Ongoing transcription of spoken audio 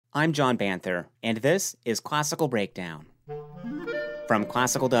I'm John Banther, and this is Classical Breakdown. From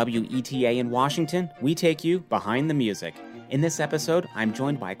Classical WETA in Washington, we take you behind the music. In this episode, I'm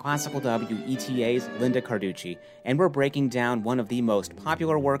joined by Classical WETA's Linda Carducci, and we're breaking down one of the most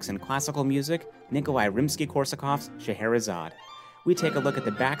popular works in classical music, Nikolai Rimsky-Korsakov's Scheherazade. We take a look at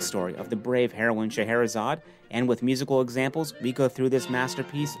the backstory of the brave heroine Scheherazade, and with musical examples, we go through this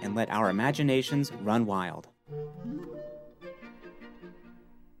masterpiece and let our imaginations run wild.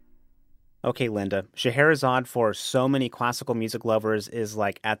 Okay, Linda, Scheherazade for so many classical music lovers is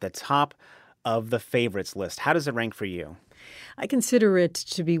like at the top of the favorites list. How does it rank for you? I consider it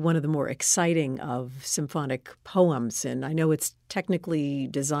to be one of the more exciting of symphonic poems, and I know it's technically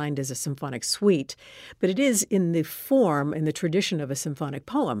designed as a symphonic suite, but it is in the form and the tradition of a symphonic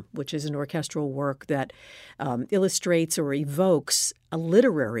poem, which is an orchestral work that illustrates or evokes a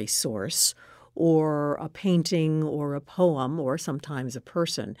literary source or a painting or a poem or sometimes a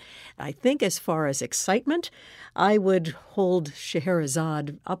person. I think as far as excitement, I would hold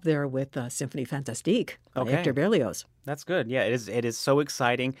Scheherazade up there with Symphonie Fantastique by Hector Berlioz. That's good. Yeah, it is so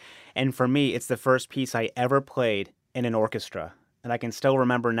exciting. And for me, it's the first piece I ever played in an orchestra. And I can still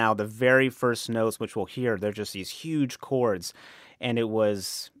remember now the very first notes, which we'll hear. They're just these huge chords. And it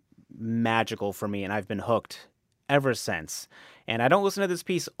was magical for me, and I've been hooked ever since. And I don't listen to this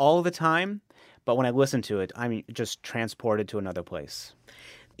piece all the time, but when I listen to it, I'm just transported to another place.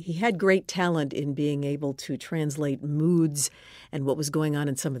 He had great talent in being able to translate moods and what was going on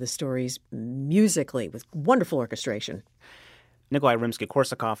in some of the stories musically with wonderful orchestration. Nikolai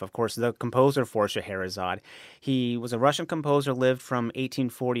Rimsky-Korsakov, of course, the composer for Scheherazade. He was a Russian composer, lived from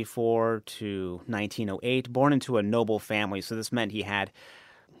 1844 to 1908, born into a noble family, so this meant he had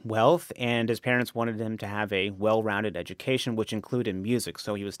wealth, and his parents wanted him to have a well-rounded education, which included music.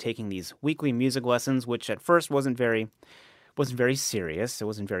 So he was taking these weekly music lessons, which at first wasn't very serious. It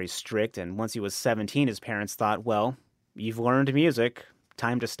wasn't very strict. And once he was 17, his parents thought, well, you've learned music,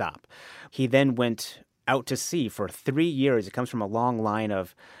 time to stop. He then went out to sea for 3 years. It comes from a long line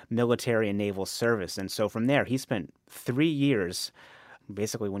of military and naval service. And so from there, he spent 3 years,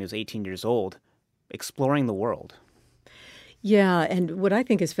 basically when he was 18 years old, exploring the world. Yeah, and what I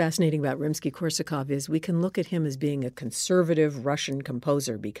think is fascinating about Rimsky-Korsakov is we can look at him as being a conservative Russian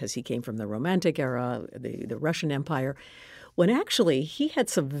composer because he came from the Romantic era, the Russian Empire, when actually he had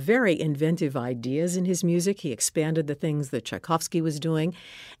some very inventive ideas in his music. He expanded the things that Tchaikovsky was doing,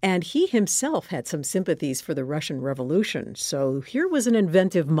 and he himself had some sympathies for the Russian Revolution. So here was an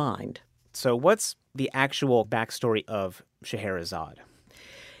inventive mind. So what's the actual backstory of Scheherazade?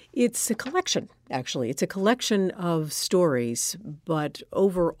 It's a collection, actually. It's a collection of stories, but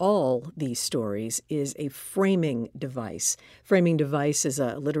overall, these stories is a framing device. Framing device is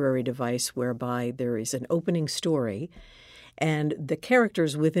a literary device whereby there is an opening story, and the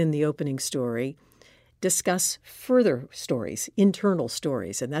characters within the opening story discuss further stories, internal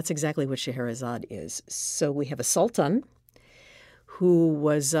stories, and that's exactly what Scheherazade is. So we have a sultan who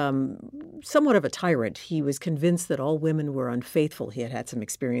was somewhat of a tyrant. He was convinced that all women were unfaithful. He had had some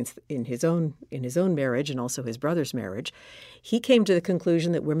experience in his own marriage and also his brother's marriage. He came to the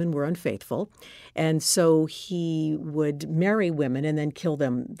conclusion that women were unfaithful, and so he would marry women and then kill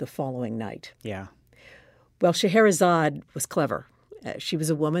them the following night. Yeah. Well, Scheherazade was clever. She was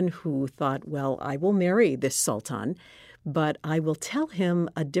a woman who thought, well, I will marry this sultan, but I will tell him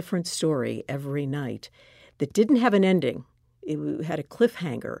a different story every night that didn't have an ending. It had a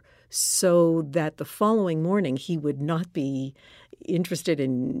cliffhanger so that the following morning he would not be interested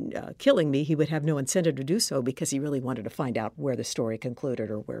in killing me. He would have no incentive to do so because he really wanted to find out where the story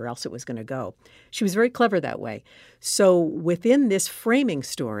concluded or where else it was going to go. She was very clever that way. So within this framing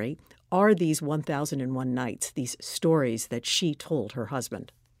story are these 1001 Nights, these stories that she told her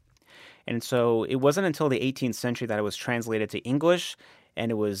husband. And so it wasn't until the 18th century that it was translated to English, and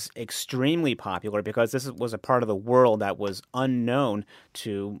it was extremely popular because this was a part of the world that was unknown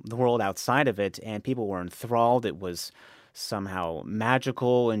to the world outside of it, and people were enthralled. It was somehow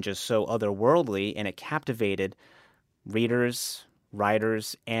magical and just so otherworldly, and it captivated readers,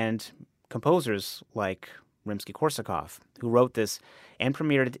 writers, and composers like Rimsky-Korsakov, who wrote this and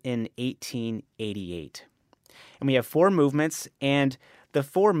premiered it in 1888. And we have 4 movements, and the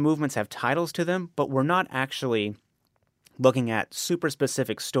 4 movements have titles to them, but we're not actually looking at super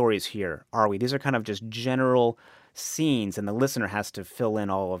specific stories here, are we? These are kind of just general scenes, and the listener has to fill in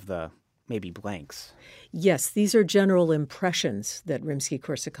all of the maybe blanks. Yes, these are general impressions that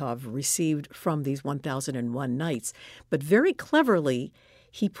Rimsky-Korsakov received from these 1001 Nights. But very cleverly,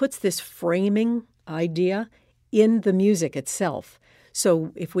 he puts this framing idea in the music itself.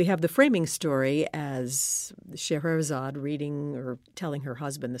 So if we have the framing story as Scheherazade reading or telling her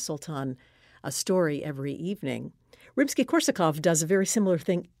husband, the Sultan, a story every evening, Rimsky-Korsakov does a very similar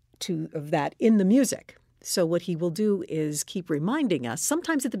thing of that in the music. So what he will do is keep reminding us,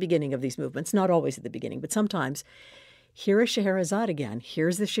 sometimes at the beginning of these movements, not always at the beginning, but sometimes, here is Scheherazade again.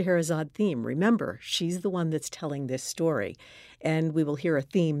 Here's the Scheherazade theme. Remember, she's the one that's telling this story. And we will hear a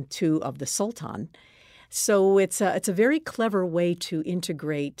theme, too, of the Sultan. So it's a very clever way to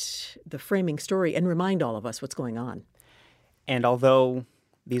integrate the framing story and remind all of us what's going on. And although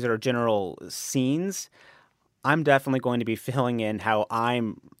these are general scenes, I'm definitely going to be filling in how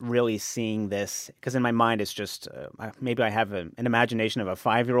I'm really seeing this, because in my mind it's just, maybe I have an imagination of a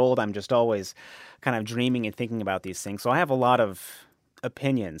 5-year-old. I'm just always kind of dreaming and thinking about these things. So I have a lot of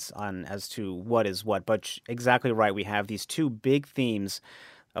opinions on as to what is what, but exactly right. We have these two big themes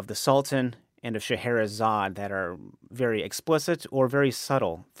of the Sultan and of Scheherazade that are very explicit or very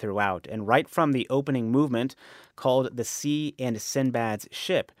subtle throughout. And right from the opening movement, called The Sea and Sinbad's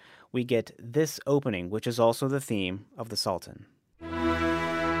Ship, we get this opening, which is also the theme of the Sultan.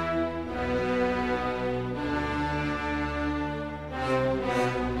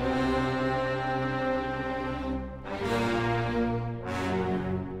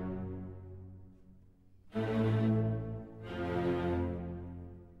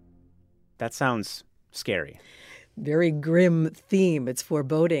 That sounds scary. Very grim theme. It's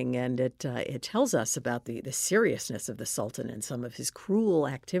foreboding, and it tells us about the seriousness of the Sultan and some of his cruel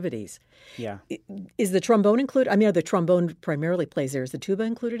activities. Yeah. Is the trombone included? I mean, the trombone primarily plays there. Is the tuba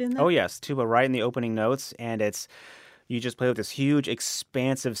included in that? Oh, yes. Tuba right in the opening notes, and you just play with this huge,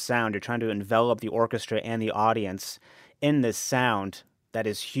 expansive sound. You're trying to envelop the orchestra and the audience in this sound that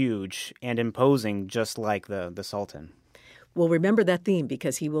is huge and imposing, just like the Sultan. Well, remember that theme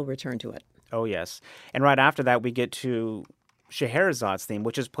because he will return to it. Oh, yes. And right after that, we get to Scheherazade's theme,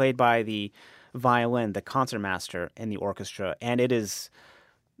 which is played by the violin, the concertmaster in the orchestra, and it is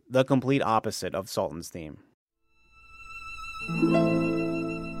the complete opposite of Sultan's theme.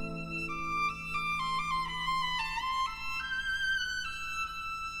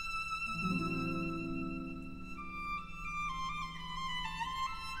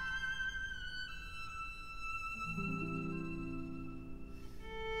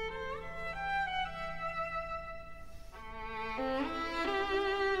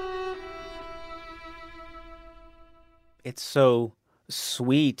 It's so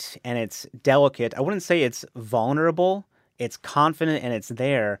sweet and it's delicate. I wouldn't say it's vulnerable. It's confident and it's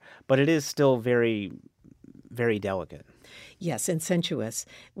there, but it is still very, very delicate. Yes, and sensuous.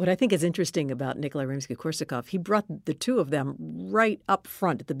 What I think is interesting about Nikolai Rimsky-Korsakov, he brought the two of them right up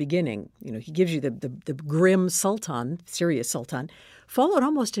front at the beginning. You know, he gives you the grim Sultan, serious Sultan, followed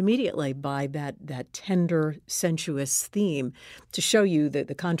almost immediately by that tender, sensuous theme to show you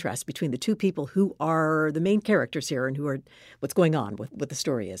the contrast between the two people who are the main characters here and who are what's going on, what the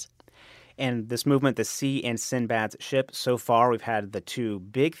story is. And this movement, The Sea and Sinbad's Ship, so far we've had the two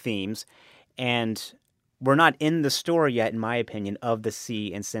big themes, and we're not in the story yet, in my opinion, of The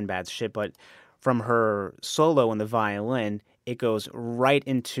Sea and Sinbad's Ship, but from her solo on the violin, it goes right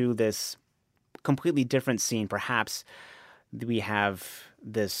into this completely different scene. Perhaps we have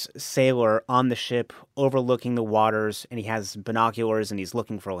this sailor on the ship overlooking the waters, and he has binoculars and he's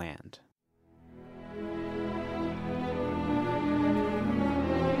looking for land.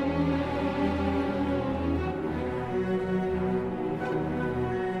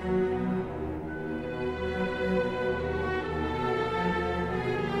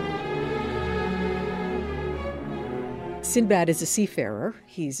 Sinbad is a seafarer.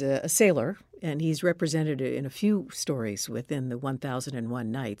 He's a sailor, and he's represented in a few stories within the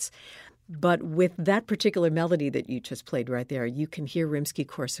 1001 Nights. But with that particular melody that you just played right there, you can hear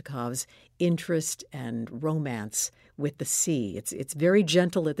Rimsky-Korsakov's interest and romance with the sea. It's very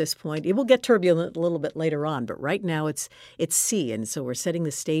gentle at this point. It will get turbulent a little bit later on, but right now it's sea. And so we're setting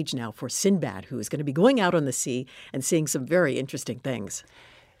the stage now for Sinbad, who is going to be going out on the sea and seeing some very interesting things.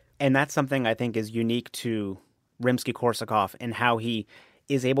 And that's something I think is unique to Rimsky-Korsakov and how he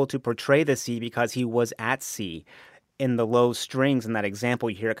is able to portray the sea because he was at sea. In the low strings in that example,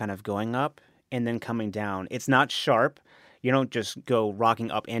 you hear it kind of going up and then coming down. It's not sharp. You don't just go rocking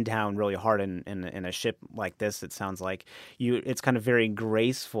up and down really hard in a ship like this. It sounds like it's kind of very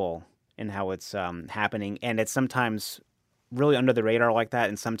graceful in how it's happening, and it's sometimes really under the radar like that,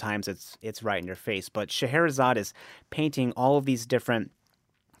 and sometimes it's right in your face. But Scheherazade is painting all of these different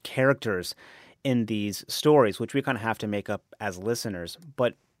characters in these stories, which we kind of have to make up as listeners.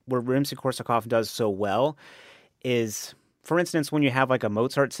 But where Rimsky-Korsakov does so well is, for instance, when you have like a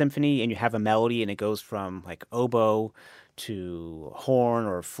Mozart symphony and you have a melody and it goes from like oboe to horn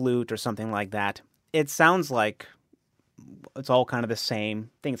or flute or something like that. It sounds like it's all kind of the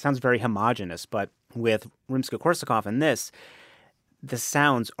same thing. It sounds very homogenous, but with Rimsky-Korsakov in this, the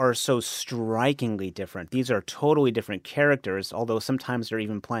sounds are so strikingly different. These are totally different characters, although sometimes they're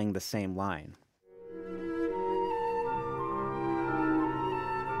even playing the same line.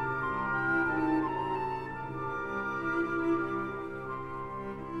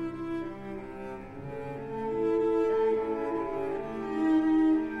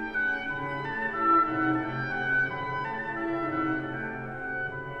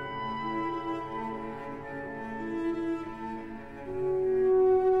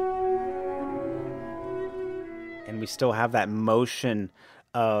 And we still have that motion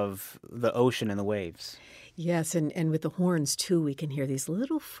of the ocean and the waves. Yes, and with the horns, too, we can hear these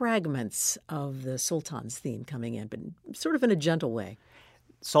little fragments of the Sultan's theme coming in, but sort of in a gentle way.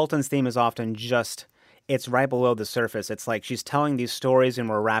 Sultan's theme is often just, it's right below the surface. It's like she's telling these stories and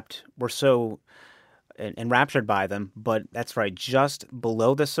we're so enraptured by them, but that's right, just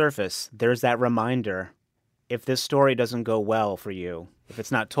below the surface, there's that reminder, if this story doesn't go well for you, if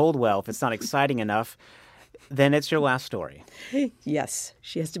it's not told well, if it's not exciting enough, then it's your last story. Yes,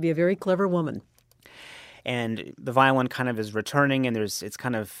 she has to be a very clever woman. And the violin kind of is returning, and it's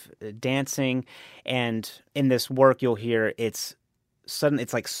kind of dancing. And in this work, you'll hear it's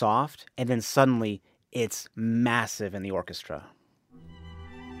like soft, and then suddenly it's massive in the orchestra.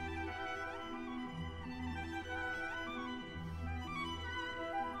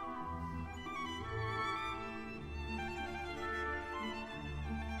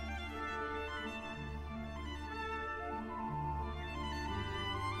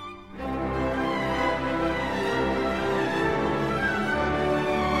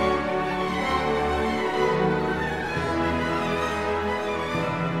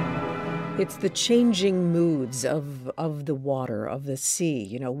 It's the changing moods of the water, of the sea.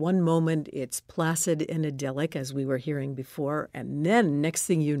 You know, one moment it's placid and idyllic, as we were hearing before, and then next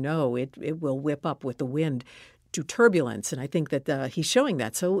thing you know, it will whip up with the wind to turbulence. And I think that he's showing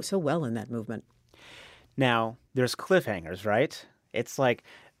that so well in that movement. Now, there's cliffhangers, right? It's like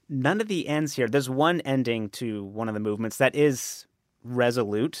none of the ends here. There's one ending to one of the movements that is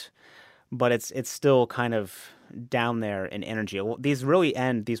resolute, but it's still kind of down there in energy. These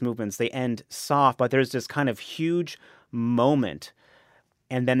movements, they end soft, but there's this kind of huge moment.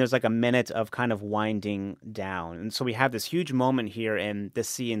 And then there's like a minute of kind of winding down. And so we have this huge moment here in the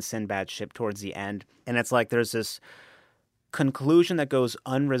sea and Sinbad's ship towards the end. And it's like there's this conclusion that goes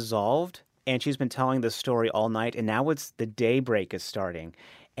unresolved. And she's been telling this story all night. And now it's the daybreak is starting.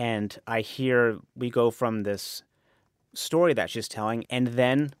 And we go from this story that she's telling, and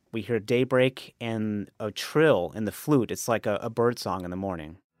then we hear daybreak and a trill in the flute. It's like a bird song in the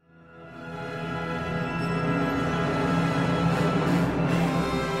morning.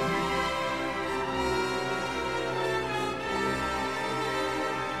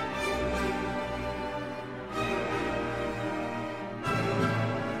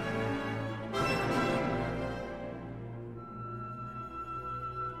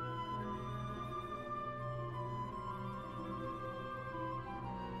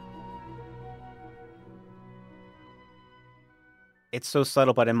 It's so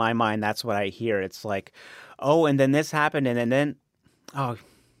subtle, but in my mind, that's what I hear. It's like, oh, and then this happened, and then, oh,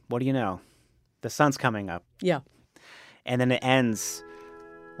 what do you know? The sun's coming up. Yeah. And then it ends,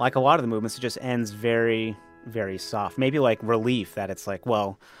 like a lot of the movements, it just ends very, very soft. Maybe like relief that it's like,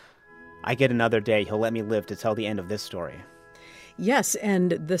 well, I get another day. He'll let me live to tell the end of this story. Yes,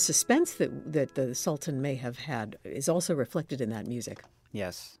 and the suspense that the Sultan may have had is also reflected in that music.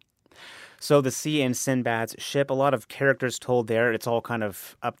 Yes. So the sea and Sinbad's ship, a lot of characters told there. It's all kind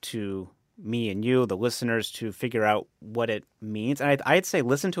of up to me and you, the listeners, to figure out what it means. And I'd say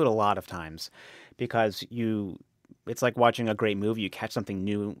listen to it a lot of times because it's like watching a great movie. You catch something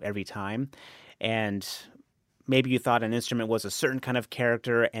new every time. And maybe you thought an instrument was a certain kind of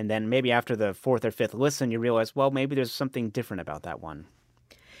character, and then maybe after the fourth or fifth listen, you realize, well, maybe there's something different about that one.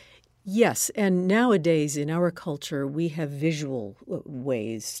 Yes, and nowadays in our culture we have visual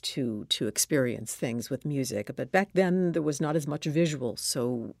ways to experience things with music, but back then there was not as much visual.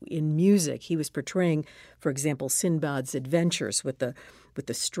 So in music he was portraying, for example, Sinbad's adventures with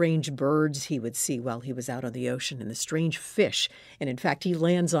the strange birds he would see while he was out on the ocean and the strange fish. And in fact, he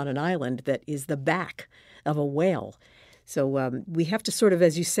lands on an island that is the back of a whale. So we have to sort of,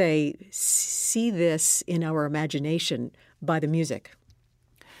 as you say, see this in our imagination by the music.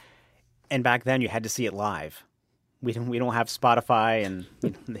 And back then, you had to see it live. We don't have Spotify, and they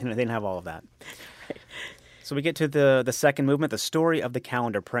didn't have all of that. So we get to the second movement, the story of the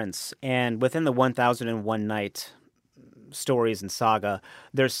Calendar Prince. And within the 1001 Night, stories and saga,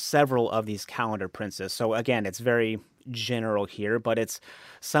 there's several of these calendar princes. So again, it's very general here, but it's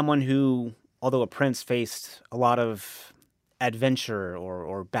someone who, although a prince, faced a lot of adventure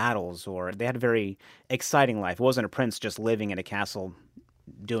or battles, or they had a very exciting life. It wasn't a prince just living in a castle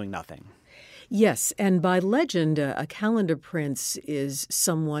doing nothing. Yes, and by legend, a calendar prince is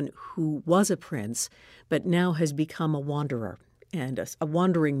someone who was a prince but now has become a wanderer and a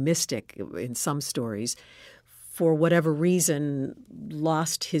wandering mystic in some stories. For whatever reason,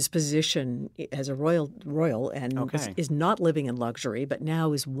 lost his position as a royal and Okay. is not living in luxury, but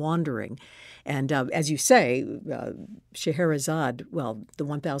now is wandering. And as you say, Scheherazade, well, the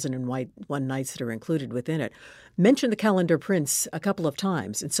 1001 Nights that are included within it, mention the calendar prince a couple of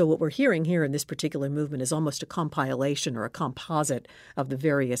times. And so what we're hearing here in this particular movement is almost a compilation or a composite of the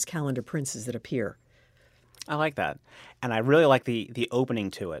various calendar princes that appear. I like that. And I really like the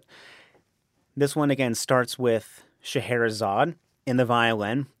opening to it. This one, again, starts with Scheherazade in the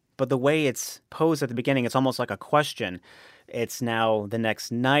violin, but the way it's posed at the beginning, it's almost like a question. It's now the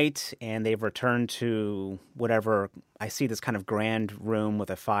next night, and they've returned to whatever. I see this kind of grand room with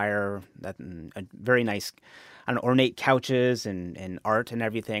a fire, a very nice, I don't know, ornate couches and art and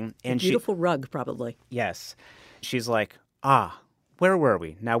everything. And Beautiful rug, probably. yes, she's like, where were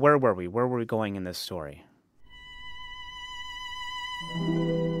we? Now, where were we? Where were we going in this story?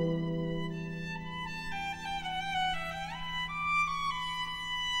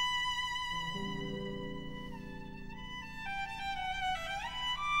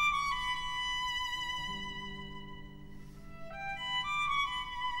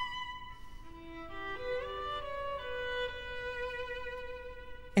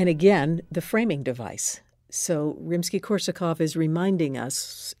 And again, the framing device. So Rimsky-Korsakov is reminding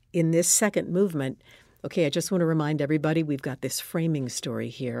us in this second movement, okay, I just want to remind everybody we've got this framing story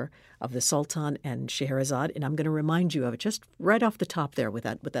here of the Sultan and Scheherazade, and I'm going to remind you of it just right off the top there with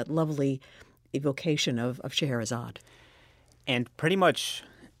that lovely evocation of Scheherazade. And pretty much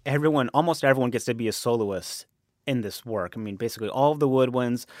almost everyone gets to be a soloist in this work. I mean, basically all of the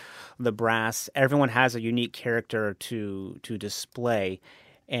woodwinds, the brass, everyone has a unique character to display.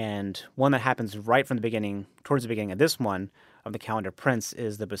 And one that happens right from the beginning, towards the beginning of this one, of the Calendar Prince,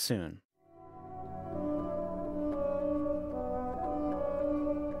 is the bassoon.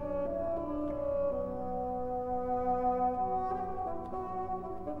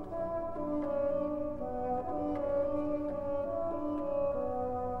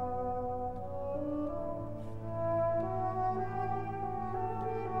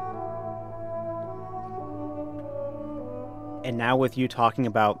 And now with you talking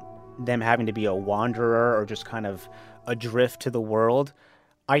about them having to be a wanderer or just kind of adrift to the world,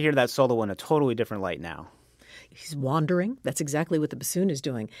 I hear that solo in a totally different light now. He's wandering. That's exactly what the bassoon is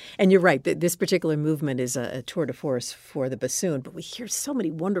doing. And you're right, this particular movement is a tour de force for the bassoon, but we hear so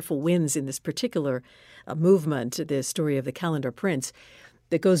many wonderful winds in this particular movement, the story of the Calendar Prince,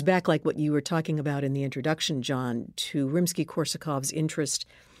 that goes back, like what you were talking about in the introduction, John, to Rimsky-Korsakov's interest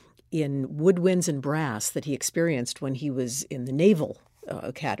in woodwinds and brass that he experienced when he was in the naval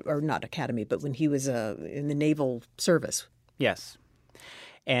academy, but when he was in the naval service. Yes.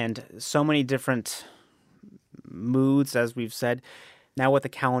 And so many different moods, as we've said. Now with the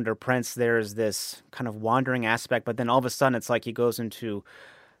Calendar Prince, there's this kind of wandering aspect, but then all of a sudden it's like he goes into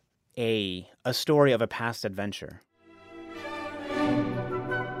a story of a past adventure.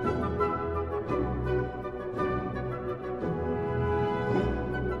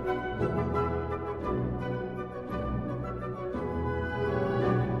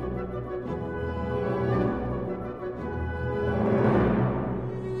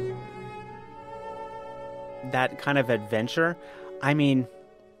 That kind of adventure, I mean,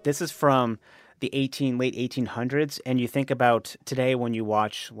 this is from the late 1800s, and you think about today when you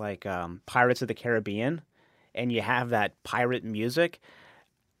watch like Pirates of the Caribbean, and you have that pirate music.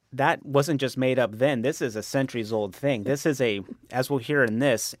 That wasn't just made up then. This is a centuries-old thing. This is as we'll hear in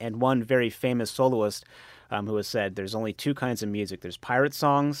this, and one very famous soloist who has said there's only two kinds of music. There's pirate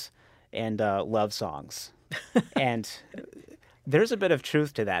songs and love songs. And there's a bit of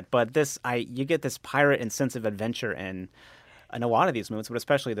truth to that, but you get this pirate and sense of adventure in a lot of these movements, but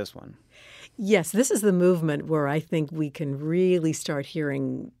especially this one. Yes, this is the movement where I think we can really start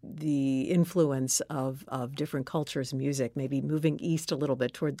hearing the influence of different cultures' music, maybe moving east a little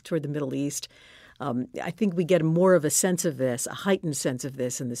bit toward the Middle East. I think we get more of a sense of this, a heightened sense of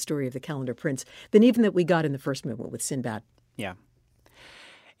this in the story of the Calendar Prince than even that we got in the first movement with Sinbad. Yeah.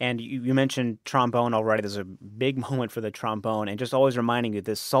 And you mentioned trombone already. There's a big moment for the trombone, and just always reminding you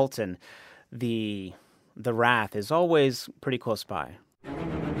this Sultan, the wrath is always pretty close by.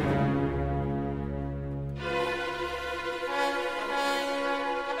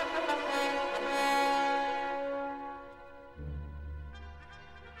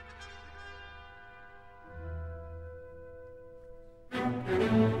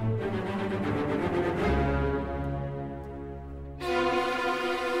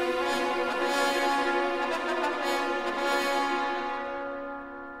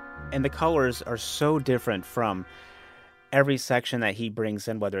 And the colors are so different from every section that he brings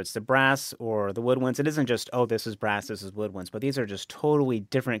in, whether it's the brass or the woodwinds. It isn't just, oh, this is brass, this is woodwinds, but these are just totally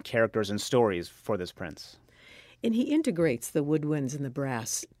different characters and stories for this prince. And he integrates the woodwinds and the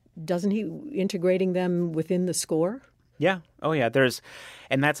brass. Doesn't he integrating them within the score? Yeah. Oh, yeah.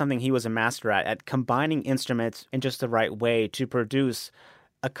 And that's something he was a master at combining instruments in just the right way to produce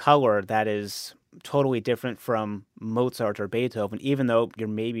a color that is totally different from Mozart or Beethoven, even though you're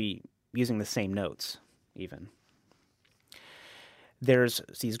maybe using the same notes, even. There's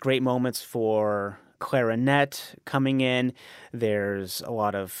these great moments for clarinet coming in. There's a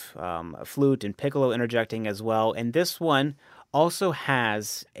lot of flute and piccolo interjecting as well. And this one also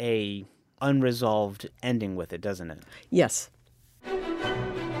has a unresolved ending with it, doesn't it? Yes.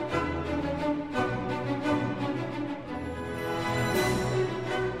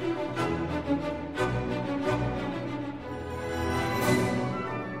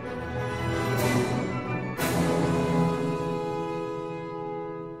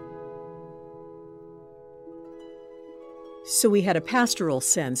 So we had a pastoral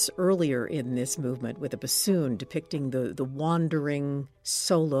sense earlier in this movement with a bassoon depicting the wandering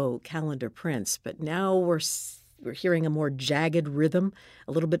solo calendar prince, but now we're hearing a more jagged rhythm,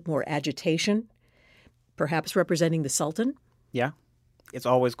 a little bit more agitation, perhaps representing the Sultan. Yeah, it's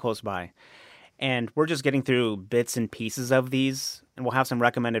always close by. And we're just getting through bits and pieces of these, and we'll have some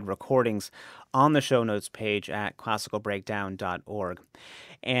recommended recordings on the show notes page at classicalbreakdown.org.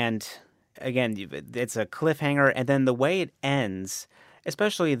 And again, it's a cliffhanger, and then the way it ends,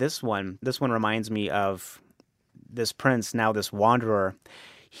 especially this one reminds me of this prince, now this wanderer.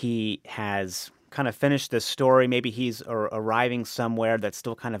 He has kind of finished this story. Maybe he's arriving somewhere that's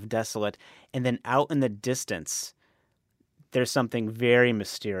still kind of desolate, and then out in the distance, there's something very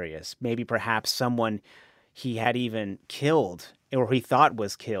mysterious. Maybe perhaps someone he had even killed, or he thought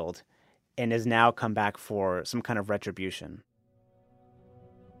was killed, and has now come back for some kind of retribution.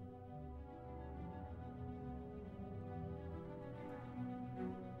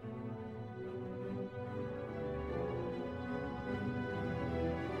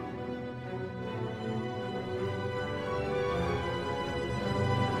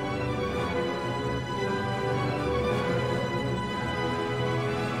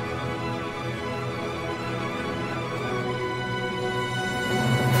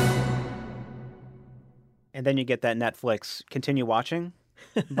 And then you get that Netflix continue watching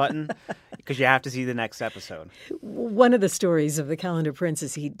button because you have to see the next episode. One of the stories of the Calendar Prince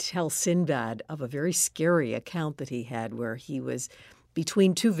is he tells Sinbad of a very scary account that he had where he was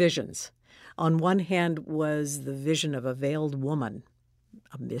between two visions. On one hand was the vision of a veiled woman,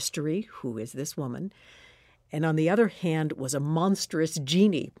 a mystery, who is this woman? And on the other hand was a monstrous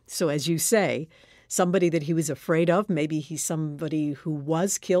genie. So as you say, somebody that he was afraid of. Maybe he's somebody who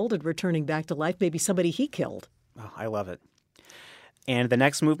was killed and returning back to life. Maybe somebody he killed. Oh, I love it. And the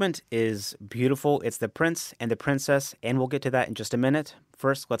next movement is beautiful. It's the prince and the princess, and we'll get to that in just a minute.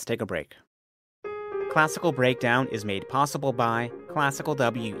 First, let's take a break. Classical Breakdown is made possible by Classical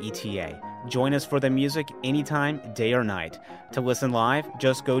WETA. Join us for the music anytime, day or night. To listen live,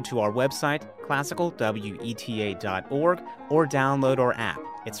 just go to our website, classicalweta.org, or download our app.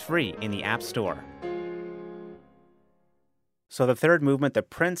 It's free in the App Store. So the third movement, the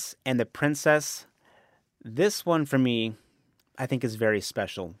prince and the princess, this one for me, I think is very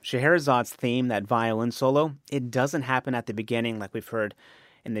special. Scheherazad's theme, that violin solo, it doesn't happen at the beginning like we've heard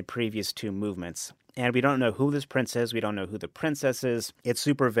in the previous two movements. And we don't know who this prince is. We don't know who the princess is. It's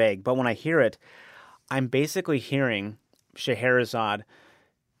super vague. But when I hear it, I'm basically hearing Scheherazade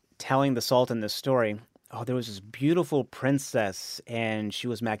telling the Sultan this story. Oh, there was this beautiful princess, and she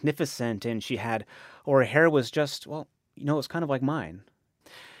was magnificent, and her hair was just, well, it was kind of like mine.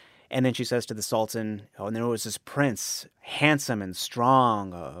 And then she says to the Sultan, oh, and there was this prince, handsome and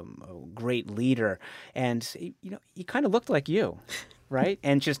strong, a great leader, and, he kind of looked like you, right?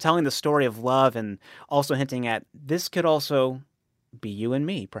 And she's telling the story of love and also hinting at this could also be you and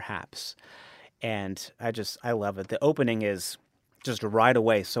me, perhaps. And I love it. The opening is just right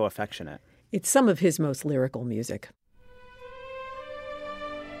away so affectionate. It's some of his most lyrical music.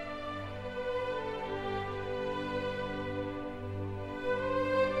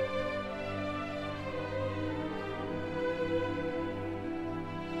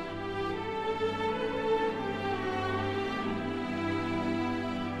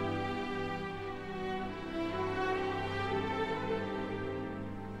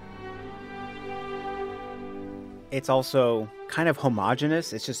 It's also kind of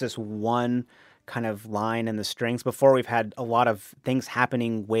homogeneous. It's just this one kind of line in the strings. Before, we've had a lot of things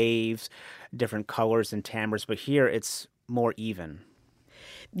happening, waves, different colors and timbres, but here it's more even.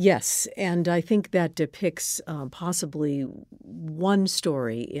 Yes, and I think that depicts possibly one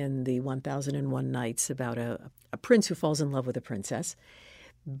story in the 1001 Nights about a prince who falls in love with a princess,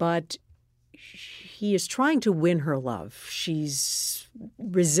 but he is trying to win her love. She's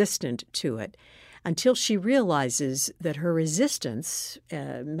resistant to it until she realizes that her resistance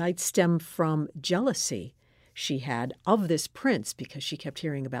might stem from jealousy she had of this prince because she kept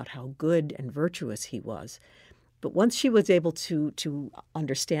hearing about how good and virtuous he was. But once she was able to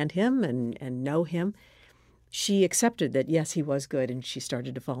understand him and know him, she accepted that, yes, he was good, and she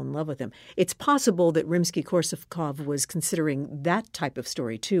started to fall in love with him. It's possible that Rimsky-Korsakov was considering that type of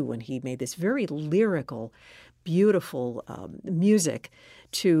story, too, when he made this very lyrical, beautiful music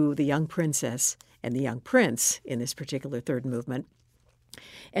to the young princess and the young prince in this particular third movement.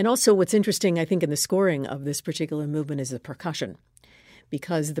 And also what's interesting, I think, in the scoring of this particular movement is the percussion,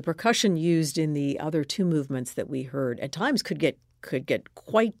 because the percussion used in the other two movements that we heard at times could get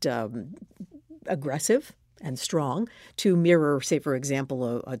quite aggressive and strong to mirror, say, for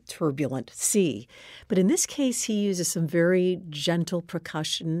example, a turbulent sea. But in this case, he uses some very gentle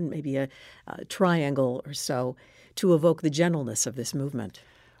percussion, maybe a triangle or so, to evoke the gentleness of this movement.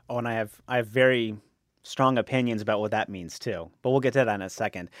 Oh, and I have very strong opinions about what that means too. But we'll get to that in a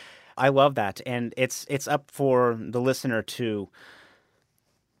second. I love that, and it's up for the listener to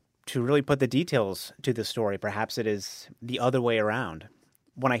really put the details to the story. Perhaps it is the other way around.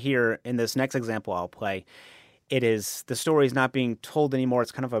 When I hear in this next example I'll play, it is the story is not being told anymore.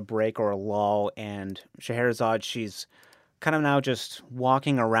 It's kind of a break or a lull, and Scheherazade, she's kind of now just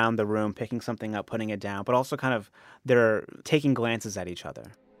walking around the room, picking something up, putting it down, but also kind of they're taking glances at each other.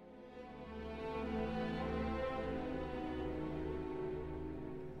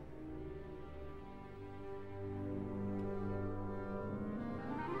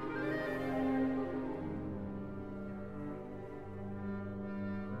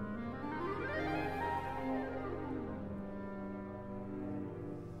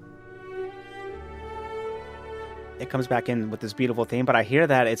 It comes back in with this beautiful theme, but I hear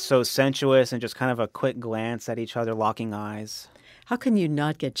that it's so sensuous and just kind of a quick glance at each other, locking eyes. How can you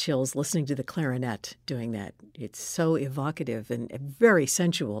not get chills listening to the clarinet doing that? It's so evocative and very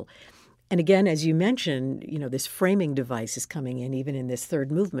sensual. And again, as you mentioned, this framing device is coming in even in this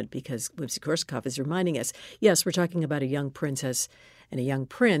third movement because Rimsky-Korsakov is reminding us, yes, we're talking about a young princess and a young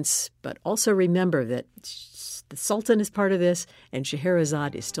prince, but also remember that the Sultan is part of this and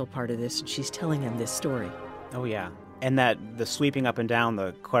Scheherazade is still part of this, and she's telling him this story. Oh, yeah. And that the sweeping up and down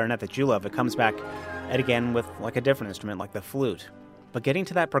the clarinet that you love, it comes back at again with like a different instrument, like the flute. But getting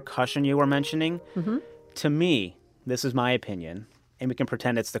to that percussion you were mentioning, to me, this is my opinion, and we can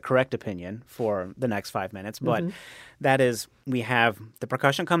pretend it's the correct opinion for the next 5 minutes, but that is, we have the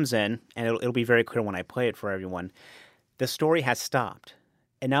percussion comes in, and it'll be very clear when I play it for everyone. The story has stopped,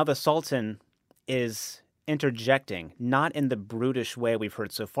 and now the Sultan is interjecting, not in the brutish way we've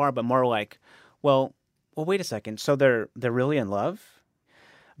heard so far, but more like, well, wait a second. So they're really in love?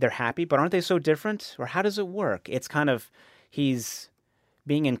 They're happy, but aren't they so different? Or how does it work? It's kind of, he's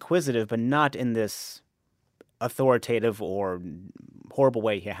being inquisitive, but not in this authoritative or horrible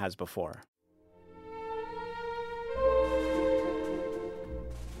way he has before.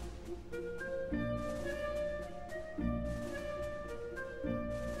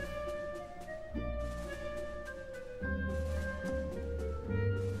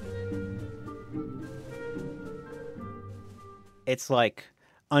 It's like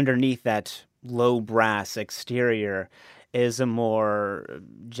underneath that low brass exterior is a more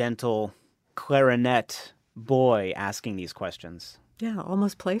gentle clarinet boy asking these questions. Yeah,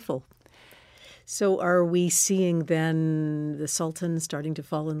 almost playful. So are we seeing then the Sultan starting to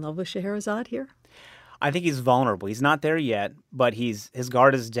fall in love with Scheherazade here? I think he's vulnerable. He's not there yet, but his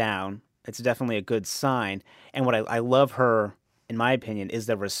guard is down. It's definitely a good sign. And what I love her, in my opinion, is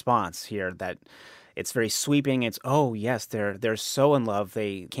the response here that it's very sweeping. It's, oh, yes, they're so in love,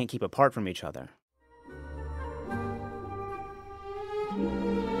 they can't keep apart from each other.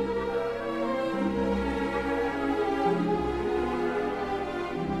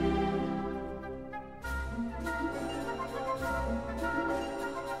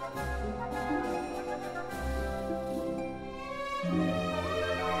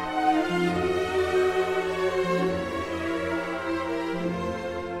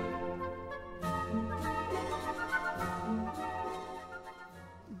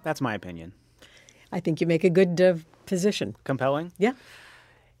 That's my opinion. I think you make a good position. Compelling? Yeah.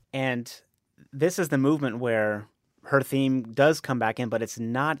 And this is the movement where her theme does come back in, but it's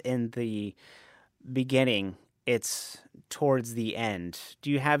not in the beginning. It's towards the end. Do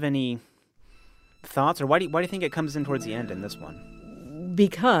you have any thoughts, or why do you think it comes in towards the end in this one?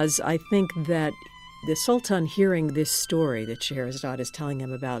 because I think that the Sultan, hearing this story that Scheherazade is telling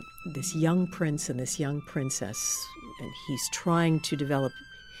him about this young prince and this young princess, and he's trying to develop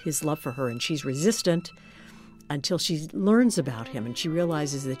his love for her, and she's resistant until she learns about him, and she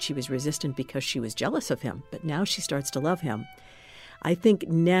realizes that she was resistant because she was jealous of him, but now she starts to love him. I think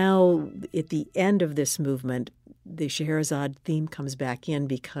now, at the end of this movement, the Scheherazade theme comes back in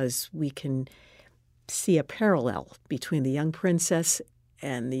because we can see a parallel between the young princess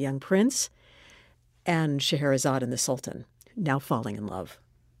and the young prince, and Scheherazade and the Sultan now falling in love.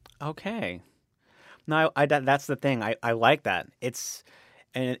 Okay. No, that's the thing. I like that. It's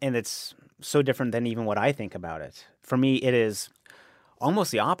so different than even what I think about it. For me, it is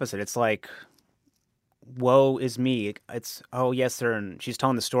almost the opposite. It's like, woe is me. It's, oh yes, she's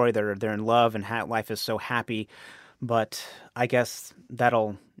telling the story. They're in love and life is so happy, but I guess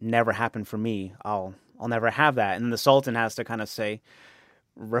that'll never happen for me. I'll never have that. And then the Sultan has to kind of say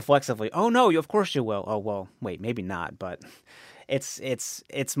reflexively, oh no, of course you will. Oh well, wait, maybe not, but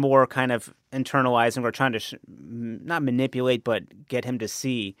it's more kind of internalizing or trying to not manipulate, but get him to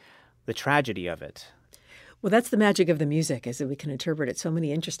see the tragedy of it. Well, that's the magic of the music, is that we can interpret it so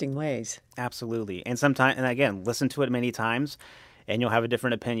many interesting ways. Absolutely. And again, listen to it many times, and you'll have a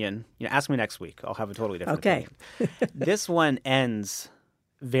different opinion. Ask me next week. I'll have a totally different opinion. This one ends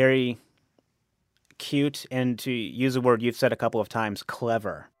very cute, and to use a word you've said a couple of times,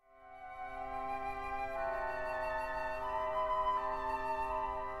 clever.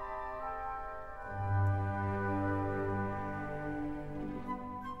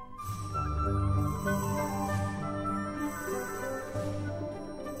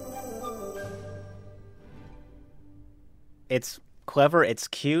 It's clever, it's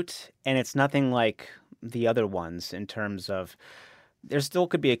cute, and it's nothing like the other ones in terms of there still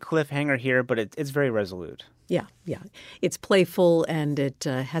could be a cliffhanger here, but it's very resolute. Yeah. It's playful, and it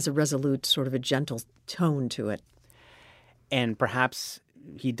has a resolute, sort of a gentle tone to it. And perhaps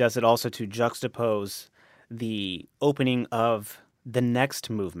he does it also to juxtapose the opening of the next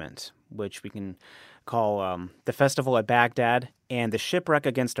movement, which we can call the Festival at Baghdad, and the shipwreck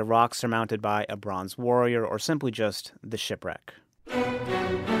against a rock surmounted by a bronze warrior, or simply just the shipwreck.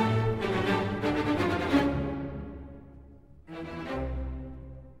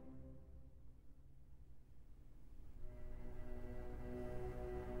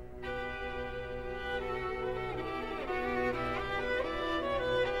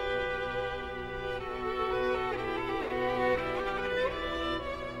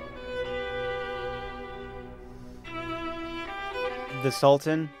 The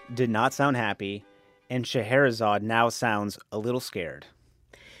Sultan did not sound happy, and Scheherazade now sounds a little scared.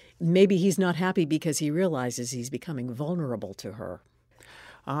 Maybe he's not happy because he realizes he's becoming vulnerable to her.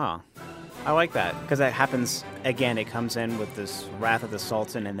 Ah, I like that, because that happens again. It comes in with this Wrath of the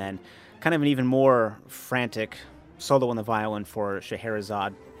Sultan, and then kind of an even more frantic solo on the violin for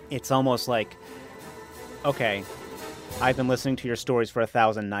Scheherazade. It's almost like, okay, I've been listening to your stories for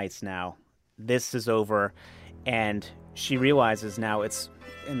 1,000 nights now. This is over, and she realizes now it's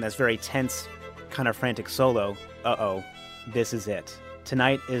in this very tense, kind of frantic solo. Uh-oh, this is it.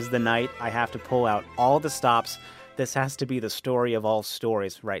 Tonight is the night. I have to pull out all the stops. This has to be the story of all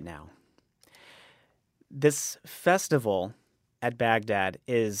stories right now. This festival at Baghdad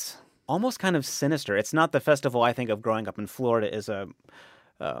is almost kind of sinister. It's not the festival I think of growing up in Florida as a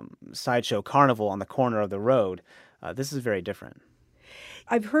sideshow carnival on the corner of the road. This is very different.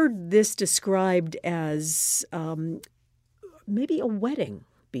 I've heard this described as maybe a wedding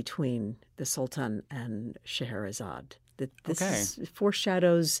between the Sultan and Scheherazade. That this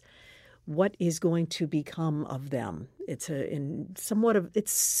foreshadows what is going to become of them. It's somewhat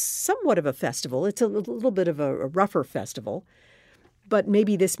of a festival. It's a little bit of a rougher festival, but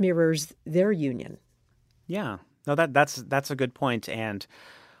maybe this mirrors their union. Yeah, no, that's a good point, and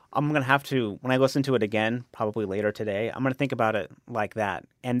I'm going to have to, when I listen to it again, probably later today, I'm going to think about it like that.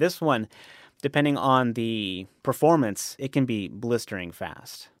 And this one, depending on the performance, it can be blistering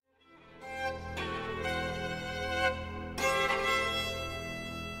fast.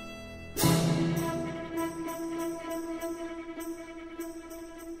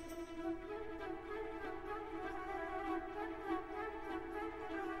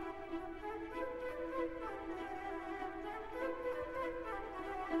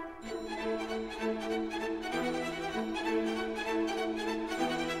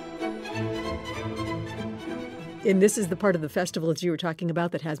 And this is the part of the festival, as you were talking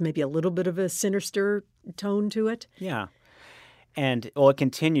about, that has maybe a little bit of a sinister tone to it. Yeah. And, it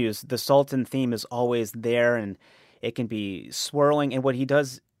continues. The Sultan theme is always there, and it can be swirling. And what he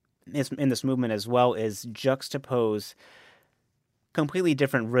does in this movement as well is juxtapose completely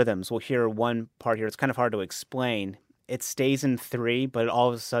different rhythms. We'll hear one part here. It's kind of hard to explain. It stays in 3, but all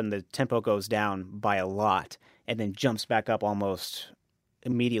of a sudden the tempo goes down by a lot and then jumps back up almost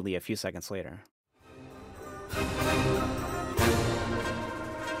immediately a few seconds later.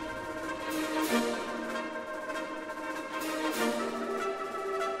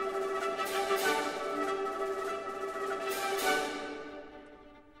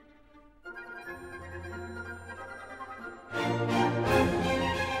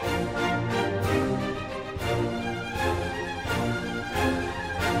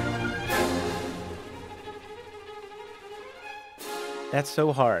 That's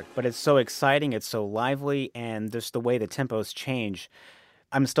so hard, but it's so exciting, it's so lively, and just the way the tempos change.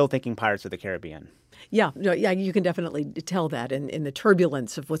 I'm still thinking Pirates of the Caribbean. Yeah, no, yeah, you can definitely tell that in the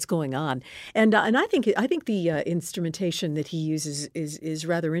turbulence of what's going on, and I think the instrumentation that he uses is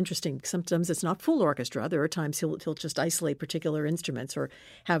rather interesting. Sometimes it's not full orchestra. There are times he'll just isolate particular instruments or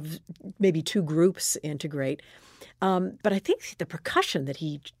have maybe 2 groups integrate. But I think the percussion that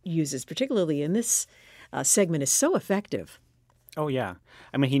he uses, particularly in this segment, is so effective. Oh yeah,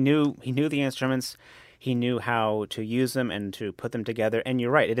 I mean he knew the instruments, he knew how to use them and to put them together. And you're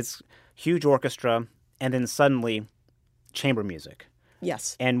right, it is huge orchestra, and then suddenly chamber music.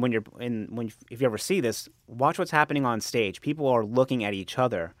 Yes. And if you ever see this, watch what's happening on stage. People are looking at each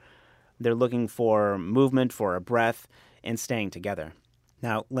other. They're looking for movement, for a breath, and staying together.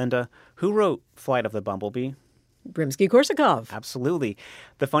 Now, Linda, who wrote Flight of the Bumblebee? Rimsky-Korsakov. Absolutely.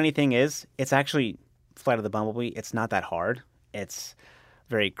 The funny thing is, it's actually Flight of the Bumblebee. It's not that hard. It's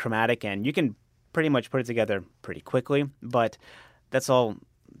very chromatic, and you can pretty much put it together pretty quickly. But that's all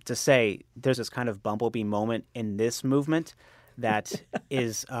to say, there's this kind of bumblebee moment in this movement that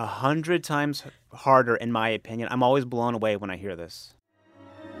is 100 times harder, in my opinion. I'm always blown away when I hear this.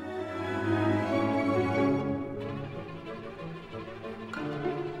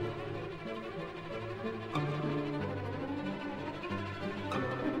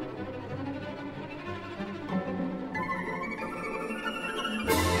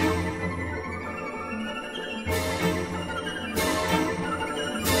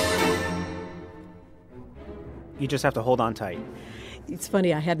 You just have to hold on tight. It's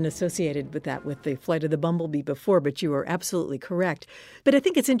funny, I hadn't associated with that with the Flight of the Bumblebee before, but you are absolutely correct. But I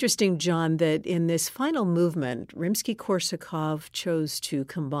think it's interesting, John, that in this final movement, Rimsky-Korsakov chose to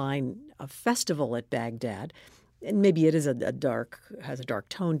combine a festival at Baghdad, and maybe it is has a dark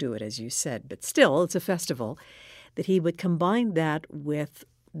tone to it, as you said, but still, it's a festival, that he would combine that with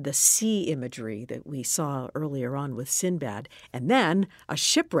the sea imagery that we saw earlier on with Sinbad, and then a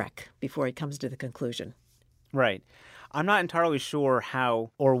shipwreck before he comes to the conclusion. Right. I'm not entirely sure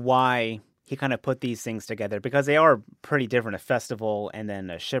how or why he kind of put these things together, because they are pretty different, a festival and then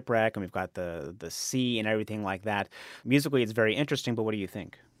a shipwreck, and we've got the sea and everything like that. Musically, it's very interesting, but what do you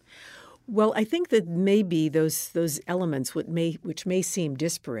think? Well, I think that maybe those elements which may seem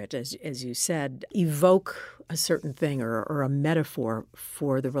disparate, as you said, evoke a certain thing or a metaphor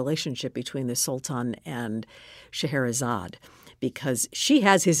for the relationship between the Sultan and Scheherazade, because she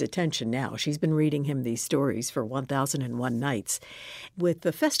has his attention now. She's been reading him these stories for 1001 Nights. With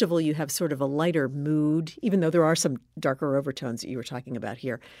the festival, you have sort of a lighter mood, even though there are some darker overtones that you were talking about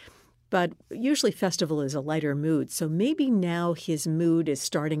here. But usually festival is a lighter mood. So maybe now his mood is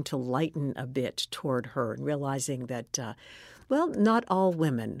starting to lighten a bit toward her and realizing that, not all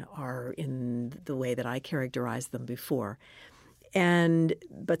women are in the way that I characterized them before.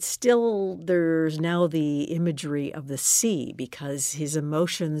 But still, there's now the imagery of the sea because his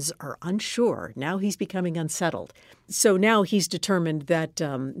emotions are unsure. Now he's becoming unsettled. So now he's determined that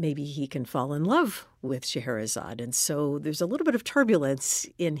maybe he can fall in love with Scheherazade. And so there's a little bit of turbulence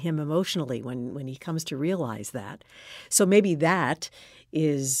in him emotionally when he comes to realize that. So maybe that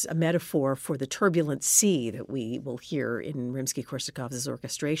is a metaphor for the turbulent sea that we will hear in Rimsky-Korsakov's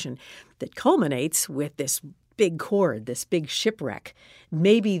orchestration that culminates with this big chord, this big shipwreck.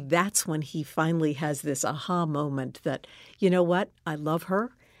 Maybe that's when he finally has this aha moment that, you know what, I love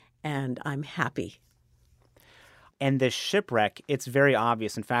her and I'm happy. And this shipwreck, it's very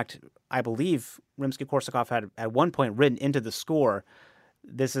obvious. In fact, I believe Rimsky-Korsakov had at one point written into the score,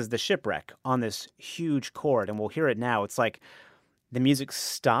 this is the shipwreck on this huge chord, and we'll hear it now. It's like the music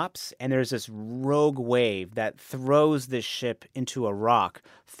stops, and there's this rogue wave that throws this ship into a rock,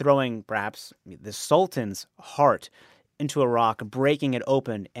 throwing perhaps the Sultan's heart into a rock, breaking it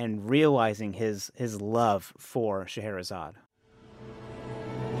open, and realizing his love for Scheherazade.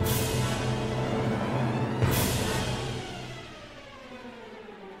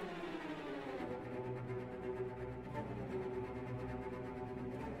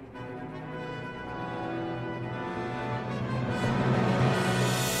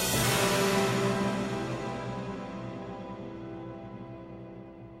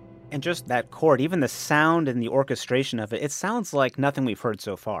 And just that chord, even the sound and the orchestration of it, it sounds like nothing we've heard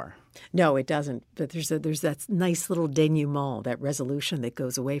so far. No, it doesn't. But there's that nice little denouement, that resolution that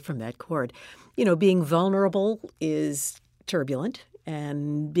goes away from that chord. You know, being vulnerable is turbulent,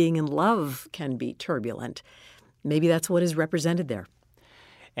 and being in love can be turbulent. Maybe that's what is represented there.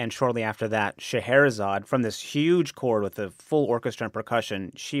 And shortly after that, Scheherazade, from this huge chord with the full orchestra and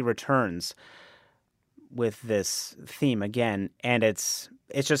percussion, she returns with this theme again. And it's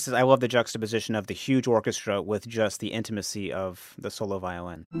just, I love the juxtaposition of the huge orchestra with just the intimacy of the solo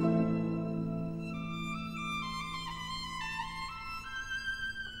violin.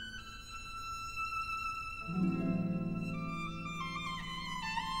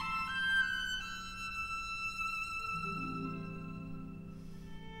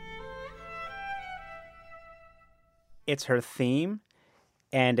 It's her theme,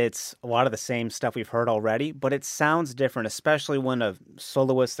 and it's a lot of the same stuff we've heard already, but it sounds different, especially when a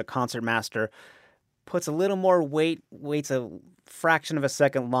soloist, the concertmaster, puts a little more weight, waits a fraction of a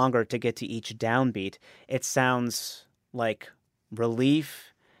second longer to get to each downbeat. It sounds like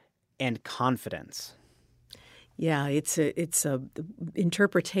relief and confidence. Yeah, it's a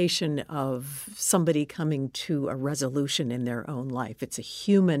interpretation of somebody coming to a resolution in their own life. It's a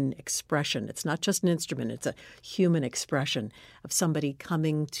human expression. It's not just an instrument. It's a human expression of somebody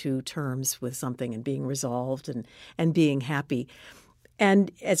coming to terms with something and being resolved and being happy.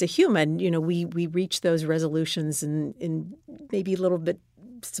 And as a human, you know, we reach those resolutions in maybe a little bit,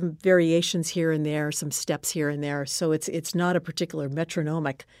 some variations here and there, some steps here and there. So it's not a particular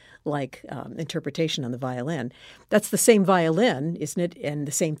metronomic interpretation on the violin. That's the same violin, isn't it? And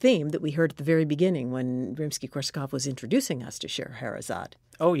the same theme that we heard at the very beginning when Rimsky-Korsakov was introducing us to Scheherazade.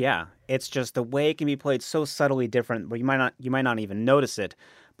 Oh yeah, it's just the way it can be played so subtly different where you might not even notice it,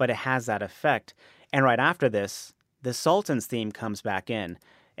 but it has that effect. And right after this, the Sultan's theme comes back in,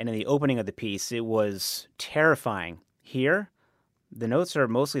 and in the opening of the piece, it was terrifying. Here, the notes are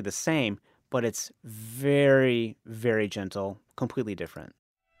mostly the same, but it's very, very gentle, completely different.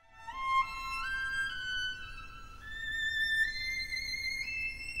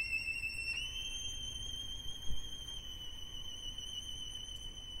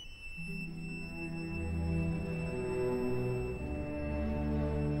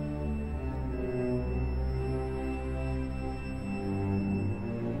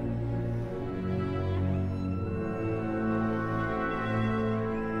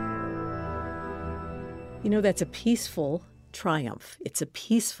 You know, that's a peaceful triumph. It's a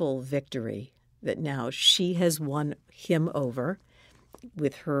peaceful victory that now she has won him over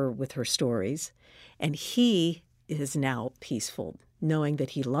with her stories, and he is now peaceful, knowing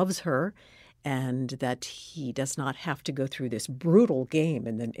that he loves her and that he does not have to go through this brutal game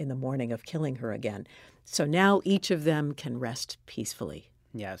in the morning of killing her again. So now each of them can rest peacefully.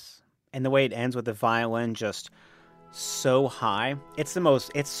 Yes. And the way it ends with the violin just so high. It's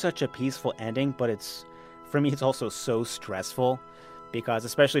such a peaceful ending, but for me, it's also so stressful because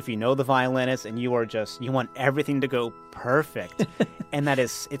especially if you know the violinist and you want everything to go perfect. And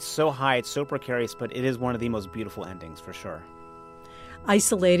it's so high, it's so precarious, but it is one of the most beautiful endings for sure.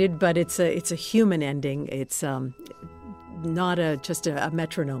 Isolated, but it's a human ending. It's not just a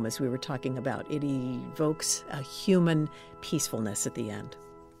metronome as we were talking about. It evokes a human peacefulness at the end.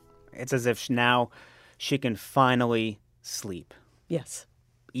 It's as if now she can finally sleep. Yes.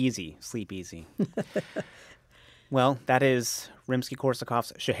 Easy, sleep easy. Well, that is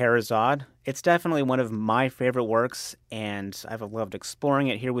Rimsky-Korsakov's Scheherazade. It's definitely one of my favorite works, and I've loved exploring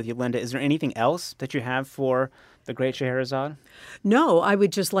it here with you, Linda. Is there anything else that you have for the great Scheherazade? No, I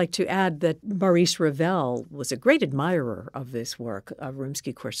would just like to add that Maurice Ravel was a great admirer of this work of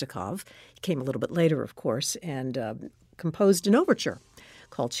Rimsky-Korsakov. He came a little bit later, of course, and composed an overture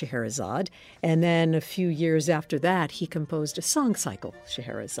called Scheherazade. And then a few years after that, he composed a song cycle,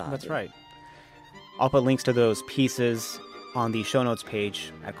 Scheherazade. That's right. I'll put links to those pieces on the show notes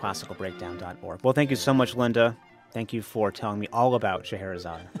page at classicalbreakdown.org. Well, thank you so much, Linda. Thank you for telling me all about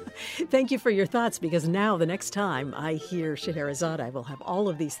Scheherazade. Thank you for your thoughts, because now the next time I hear Scheherazade, I will have all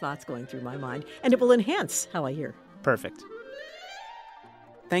of these thoughts going through my mind, and it will enhance how I hear. Perfect.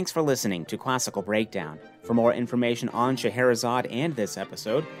 Thanks for listening to Classical Breakdown. For more information on Scheherazade and this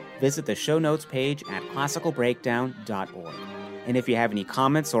episode, visit the show notes page at classicalbreakdown.org. And if you have any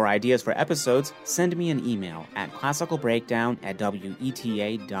comments or ideas for episodes, send me an email at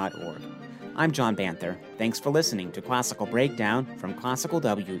classicalbreakdown@weta.org. I'm John Banther. Thanks for listening to Classical Breakdown from Classical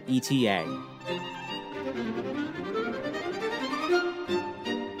WETA.